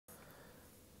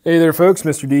Hey there folks,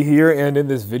 Mr. D here, and in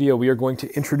this video we are going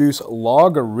to introduce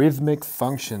logarithmic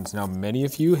functions. Now many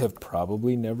of you have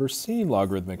probably never seen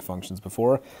logarithmic functions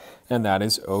before, and that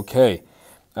is okay.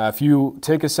 If you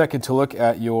take a second to look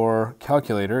at your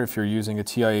calculator, if you're using a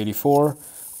TI-84,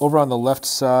 over on the left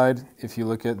side, if you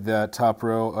look at that top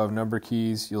row of number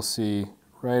keys, you'll see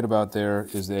right about there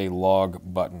is a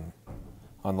log button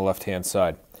on the left hand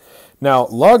side. Now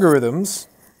logarithms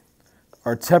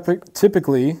are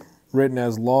typically written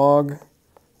as log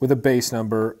with a base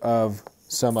number of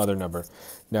some other number.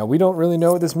 Now we don't really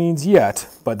know what this means yet,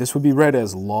 but this would be read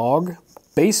as log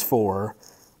base 4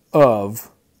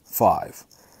 of 5.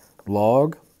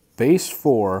 Log base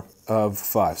 4 of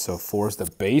 5. So 4 is the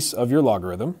base of your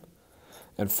logarithm,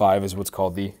 and 5 is what's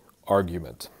called the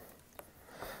argument.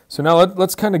 So now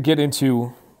let's kind of get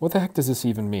into what the heck does this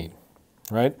even mean,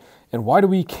 right? And why do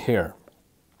we care?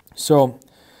 So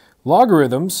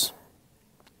logarithms,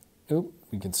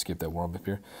 we can skip that warm up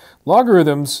here.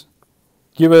 Logarithms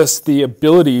give us the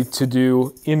ability to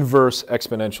do inverse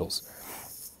exponentials.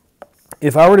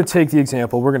 If I were to take the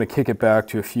example, we're going to kick it back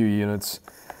to a few units.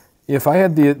 If I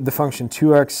had the function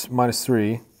 2x minus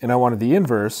 3 and I wanted the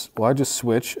inverse, well, I just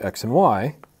switch x and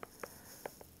y.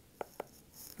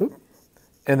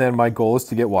 And then my goal is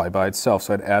to get y by itself.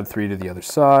 So I'd add 3 to the other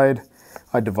side.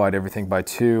 I'd divide everything by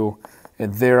 2.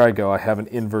 And there I go. I have an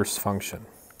inverse function.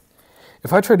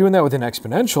 If I try doing that with an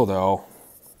exponential, though,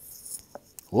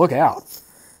 look out,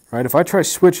 right? If I try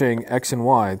switching x and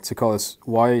y to call this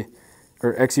y,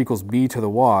 or x equals b to the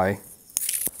y,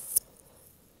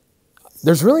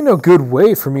 there's really no good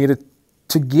way for me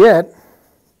to get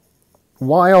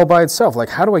y all by itself. Like,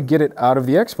 how do I get it out of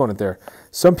the exponent there?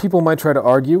 Some people might try to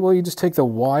argue, well, you just take the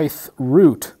y-th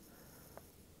root,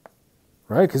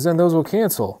 right? Because then those will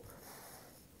cancel.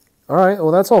 All right,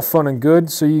 well, that's all fun and good.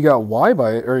 So you got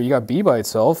you got b by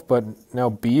itself, but now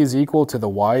b is equal to the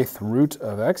y-th root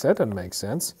of x. That doesn't make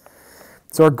sense.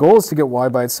 So our goal is to get y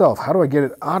by itself. How do I get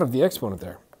it out of the exponent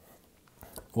there?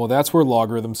 Well, that's where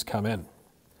logarithms come in.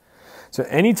 So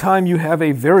anytime you have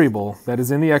a variable that is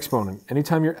in the exponent,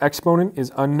 anytime your exponent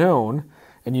is unknown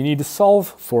and you need to solve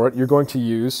for it, you're going to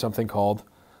use something called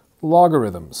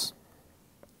logarithms.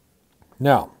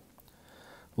 Now,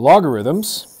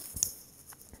 logarithms,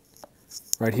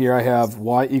 right here I have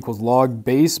y equals log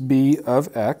base b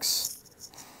of x.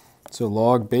 So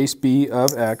log base b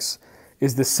of x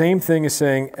is the same thing as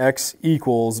saying x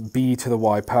equals b to the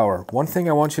y power. One thing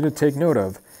I want you to take note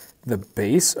of, the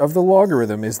base of the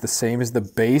logarithm is the same as the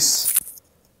base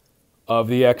of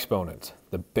the exponent.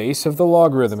 The base of the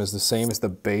logarithm is the same as the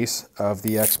base of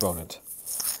the exponent.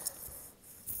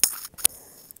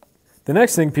 The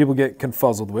next thing people get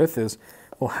confuzzled with is,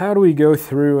 well, how do we go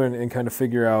through and kind of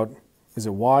figure out, is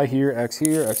it y here, x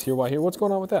here, y here? What's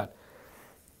going on with that?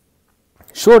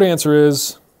 Short answer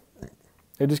is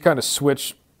they just kind of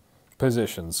switch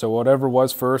positions. So whatever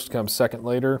was first comes second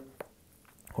later.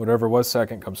 Whatever was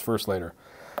second comes first later.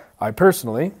 I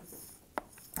personally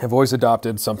have always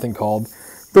adopted something called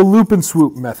the loop and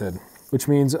swoop method, which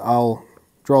means I'll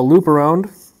draw a loop around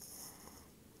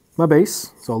my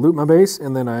base. So I'll loop my base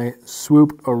and then I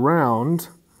swoop around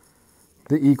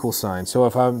the equal sign. So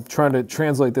if I'm trying to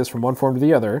translate this from one form to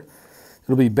the other,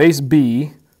 it'll be base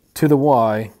b to the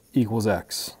y equals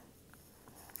x.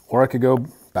 Or I could go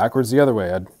backwards the other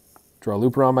way. I'd draw a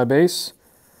loop around my base.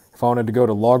 If I wanted to go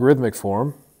to logarithmic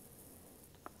form,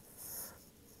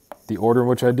 the order in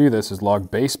which I do this is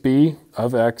log base b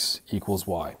of x equals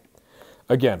y.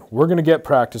 Again, we're going to get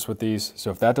practice with these,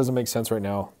 so if that doesn't make sense right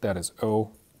now, that is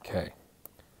okay.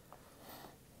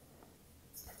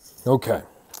 Okay,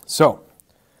 so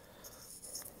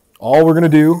all we're going to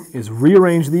do is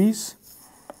rearrange these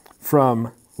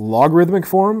from logarithmic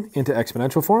form into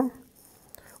exponential form,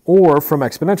 or from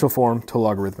exponential form to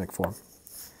logarithmic form.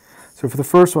 So for the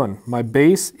first one, my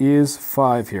base is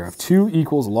 5 here. I have 2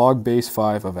 equals log base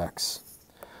 5 of x.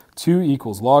 2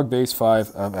 equals log base 5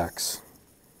 of x.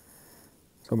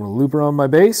 So I'm going to loop around my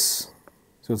base.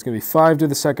 So it's going to be 5 to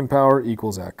the second power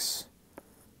equals x.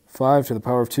 5 to the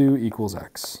power of 2 equals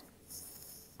x.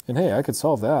 And hey, I could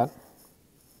solve that.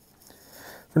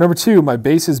 For number 2, my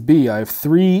base is b. I have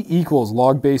 3 equals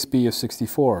log base b of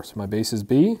 64. So my base is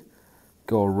b.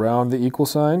 Go around the equal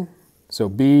sign. So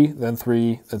b, then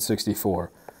 3, then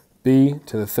 64. b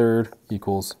to the third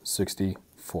equals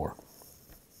 64.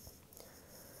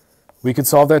 We could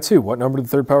solve that too. What number to the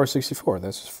third power is 64?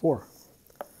 That's 4.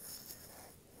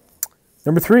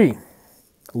 Number 3,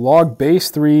 log base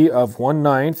 3 of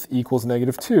 1/9 equals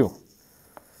negative 2.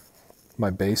 My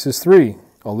base is 3.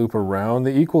 I'll loop around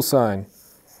the equal sign.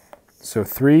 So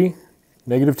 3,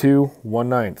 negative 2,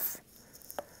 1/9.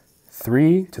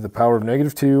 3 to the power of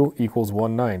negative 2 equals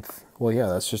 1/9. Well, yeah,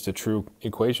 that's just a true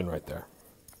equation right there.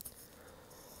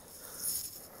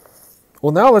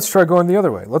 Well, now let's try going the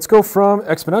other way. Let's go from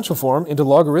exponential form into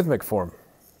logarithmic form.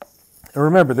 And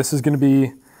remember, this is going to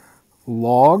be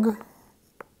log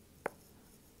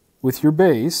with your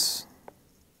base.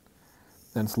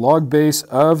 And it's log base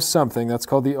of something, that's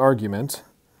called the argument,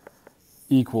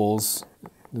 equals,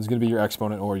 this is going to be your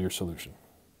exponent or your solution.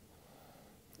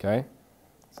 Okay?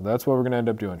 So that's what we're going to end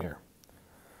up doing here.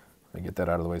 Let me get that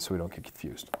out of the way so we don't get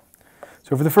confused.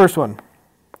 So for the first one,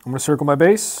 I'm going to circle my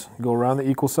base, go around the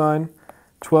equal sign,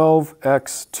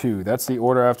 12x2. That's the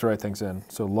order I have to write things in.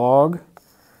 So log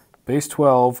base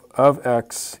 12 of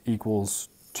x equals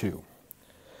 2.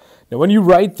 Now when you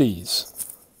write these,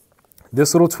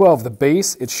 this little 12, the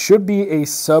base, it should be a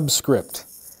subscript.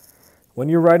 When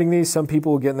you're writing these, some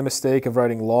people will get in the mistake of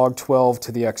writing log 12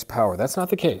 to the x power. That's not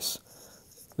the case.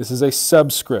 This is a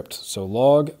subscript. So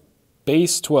log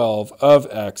base 12 of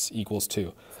x equals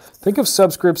 2. Think of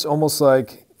subscripts almost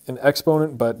like an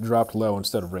exponent but dropped low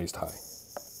instead of raised high.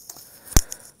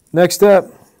 Next up,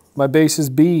 my base is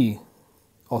b.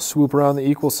 I'll swoop around the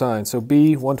equal sign. So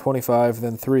b, 125,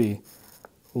 then 3.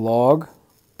 Log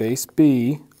base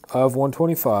b of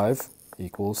 125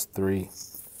 equals 3.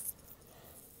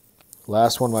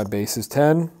 Last one, my base is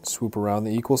 10. Swoop around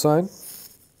the equal sign.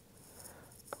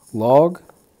 Log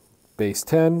base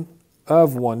 10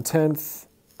 of 1/10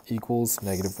 equals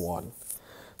negative 1.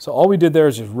 So all we did there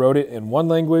is just wrote it in one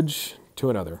language to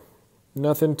another.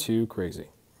 Nothing too crazy.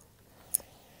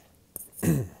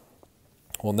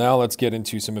 Well, now let's get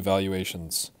into some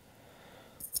evaluations.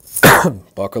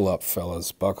 Buckle up,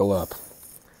 fellas, buckle up.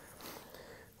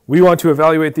 We want to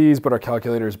evaluate these, but our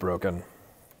calculator is broken.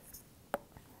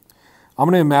 I'm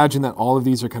going to imagine that all of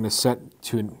these are kind of set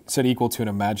equal to an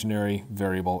imaginary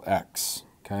variable x,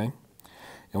 okay?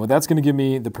 And what that's going to give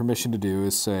me the permission to do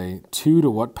is say 2 to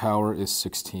what power is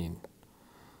 16?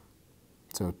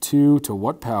 So 2 to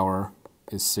what power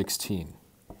is 16?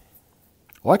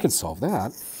 Well, I could solve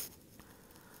that.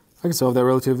 I can solve that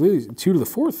relatively easy. 2 to the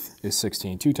 4th is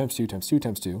 16. 2 times 2 times 2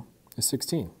 times 2 is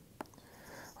 16.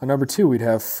 On number 2, we'd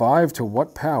have 5 to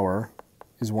what power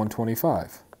is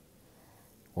 125?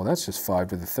 Well, that's just 5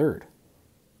 to the 3rd.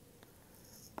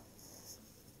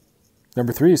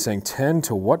 Number 3 is saying 10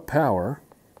 to what power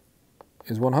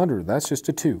is 100? That's just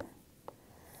a 2.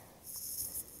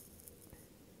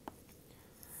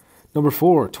 Number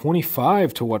 4,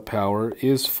 25 to what power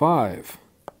is 5?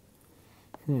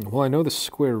 Well, I know the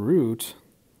square root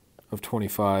of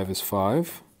 25 is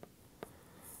 5.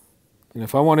 And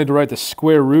if I wanted to write the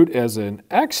square root as an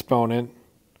exponent,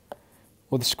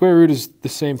 well, the square root is the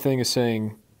same thing as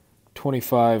saying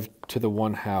 25 to the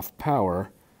 1/2 power.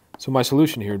 So my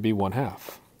solution here would be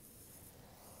 1/2.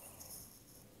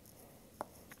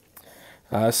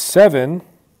 7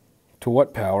 to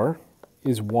what power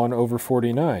is 1 over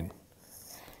 49?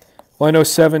 Well, I know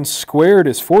 7 squared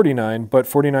is 49, but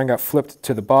 49 got flipped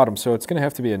to the bottom, so it's going to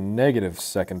have to be a negative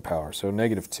second power, so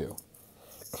negative 2.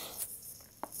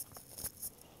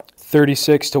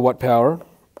 36 to what power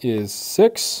is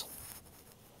 6?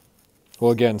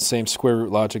 Well, again, same square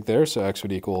root logic there, so x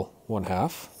would equal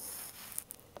 1/2.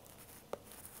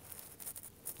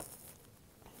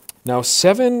 Now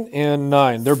 7 and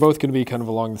 9, they're both going to be kind of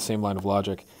along the same line of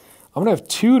logic. I'm going to have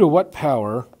 2 to what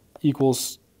power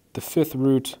equals the 5th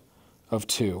root of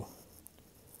 2.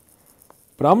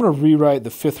 But I'm going to rewrite the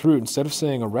 5th root. Instead of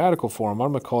saying a radical form,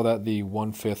 I'm going to call that the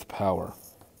 1/5 power.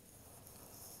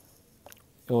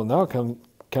 Well, now it kind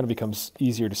of becomes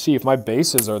easier to see. If my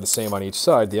bases are the same on each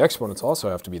side, the exponents also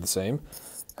have to be the same.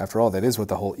 After all, that is what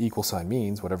the whole equal sign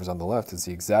means. Whatever's on the left is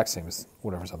the exact same as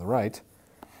whatever's on the right.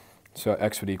 So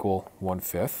x would equal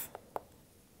 1/5.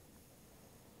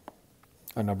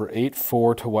 On number 8,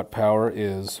 4 to what power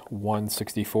is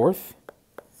 1/64?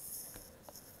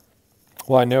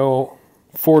 Well, I know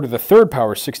 4 to the 3rd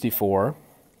power is 64,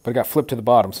 but it got flipped to the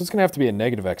bottom, so it's going to have to be a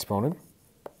negative exponent.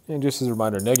 And just as a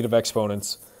reminder, negative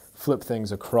exponents flip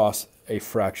things across a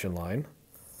fraction line.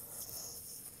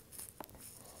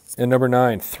 And number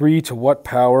 9, 3 to what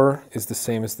power is the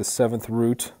same as the 7th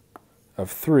root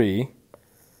of 3?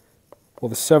 Well,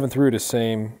 the 7th root is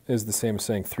the same as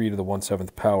saying 3 to the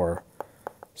 1/7 power.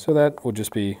 So that will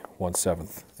just be 1/7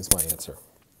 is my answer.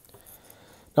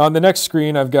 Now on the next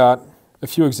screen, I've got a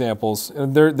few examples,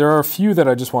 and there are a few that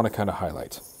I just want to kind of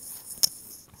highlight.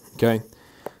 Okay?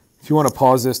 If you want to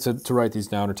pause this to write these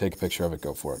down or take a picture of it,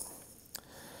 go for it.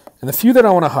 And the few that I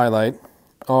want to highlight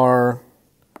are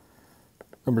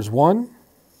numbers 1,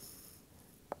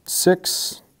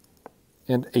 6,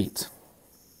 and 8.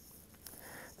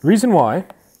 The reason why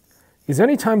is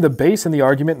anytime the base and the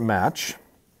argument match,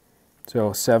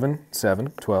 so 7,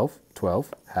 7, 12,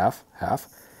 12, half, half,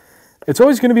 it's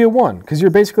always going to be a 1, because you're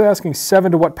basically asking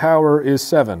 7 to what power is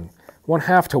 7?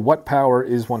 1/2 to what power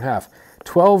is 1/2?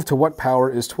 12 to what power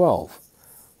is 12?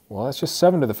 Well, that's just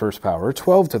 7 to the first power, or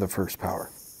 12 to the first power.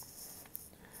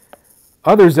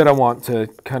 Others that I want to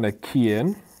kind of key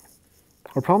in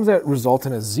are problems that result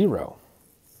in a 0.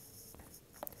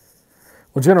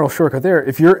 Well, general shortcut there,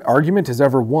 if your argument is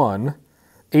ever 1,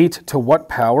 8 to what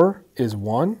power is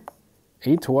 1?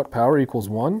 8 to what power equals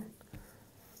 1?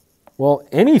 Well,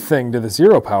 anything to the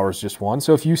 0 power is just 1.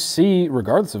 So if you see,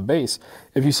 regardless of base,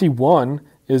 if you see 1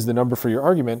 is the number for your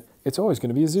argument, it's always going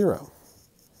to be a 0.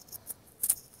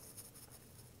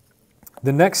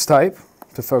 The next type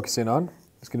to focus in on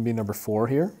is going to be number 4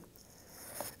 here.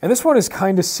 And this one is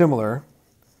kind of similar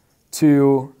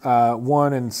to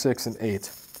 1 and 6 and 8.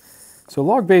 So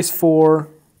log base 4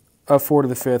 of 4 to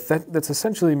the 5th, that's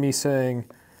essentially me saying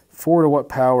 4 to what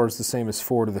power is the same as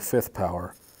 4 to the 5th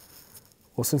power.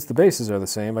 Well, since the bases are the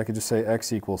same, I could just say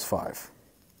x equals 5.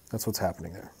 That's what's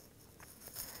happening there.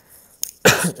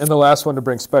 And the last one to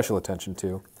bring special attention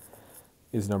to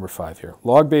is number 5 here.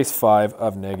 Log base 5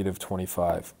 of negative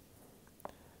 25.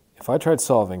 If I tried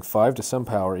solving 5 to some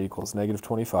power equals negative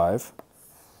 25,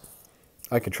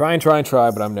 I could try and try and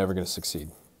try, but I'm never going to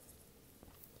succeed.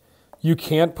 You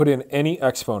can't put in any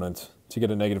exponent to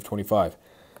get a negative 25.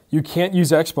 You can't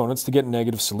use exponents to get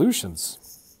negative solutions.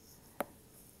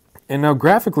 And now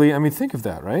graphically, I mean, think of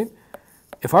that, right?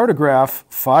 If I were to graph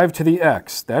 5 to the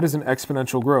x, that is an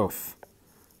exponential growth.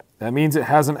 That means it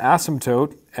has an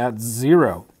asymptote at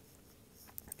 0.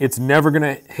 It's never going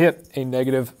to hit a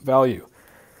negative value.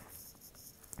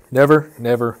 Never,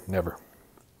 never, never.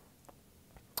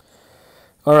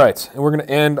 All right, and we're going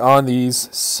to end on these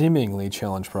seemingly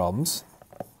challenge problems.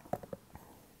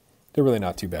 They're really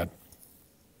not too bad.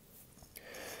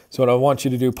 So what I want you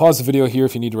to do, pause the video here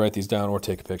if you need to write these down, or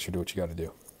take a picture, do what you got to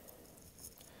do.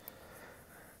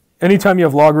 Anytime you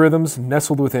have logarithms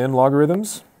nestled within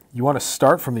logarithms, you want to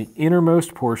start from the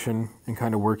innermost portion and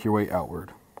kind of work your way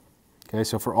outward. Okay,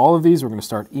 so for all of these, we're going to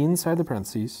start inside the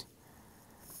parentheses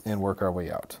and work our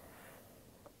way out.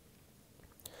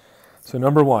 So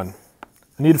number 1,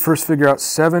 I need to first figure out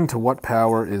 7 to what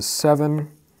power is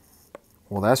 7.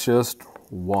 Well, that's just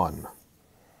 1.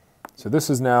 So this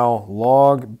is now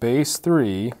log base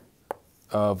 3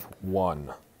 of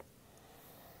 1.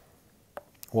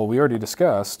 Well, we already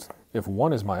discussed if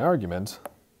 1 is my argument,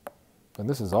 then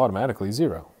this is automatically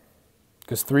 0.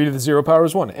 Because 3 to the 0 power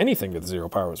is 1. Anything to the 0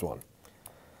 power is 1.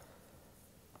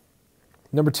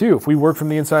 Number 2, if we work from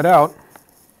the inside out,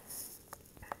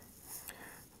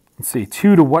 let's see,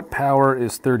 2 to what power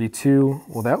is 32?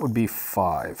 Well, that would be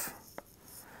 5.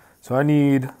 So I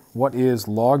need what is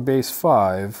log base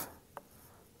 5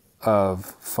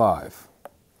 of 5.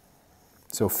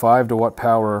 So 5 to what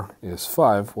power is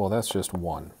 5? Well, that's just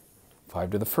 1. 5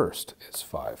 to the first is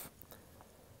 5.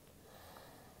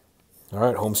 All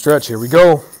right, home stretch, here we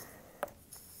go.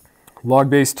 Log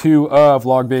base 2 of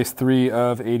log base 3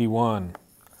 of 81.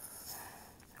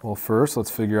 Well, first,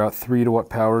 let's figure out 3 to what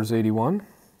power is 81.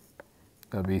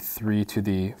 That would be 3 to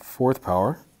the 4th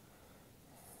power.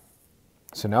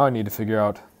 So now I need to figure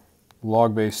out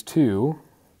log base 2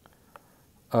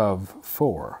 of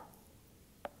 4.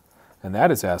 And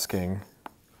that is asking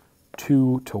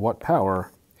 2 to what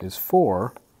power is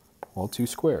 4? Well, 2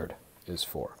 squared is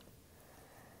 4.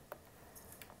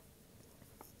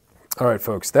 All right,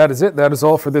 folks, that is it. That is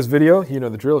all for this video. You know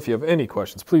the drill. If you have any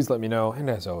questions, please let me know. And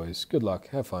as always, good luck,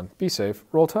 have fun, be safe,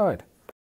 roll tide.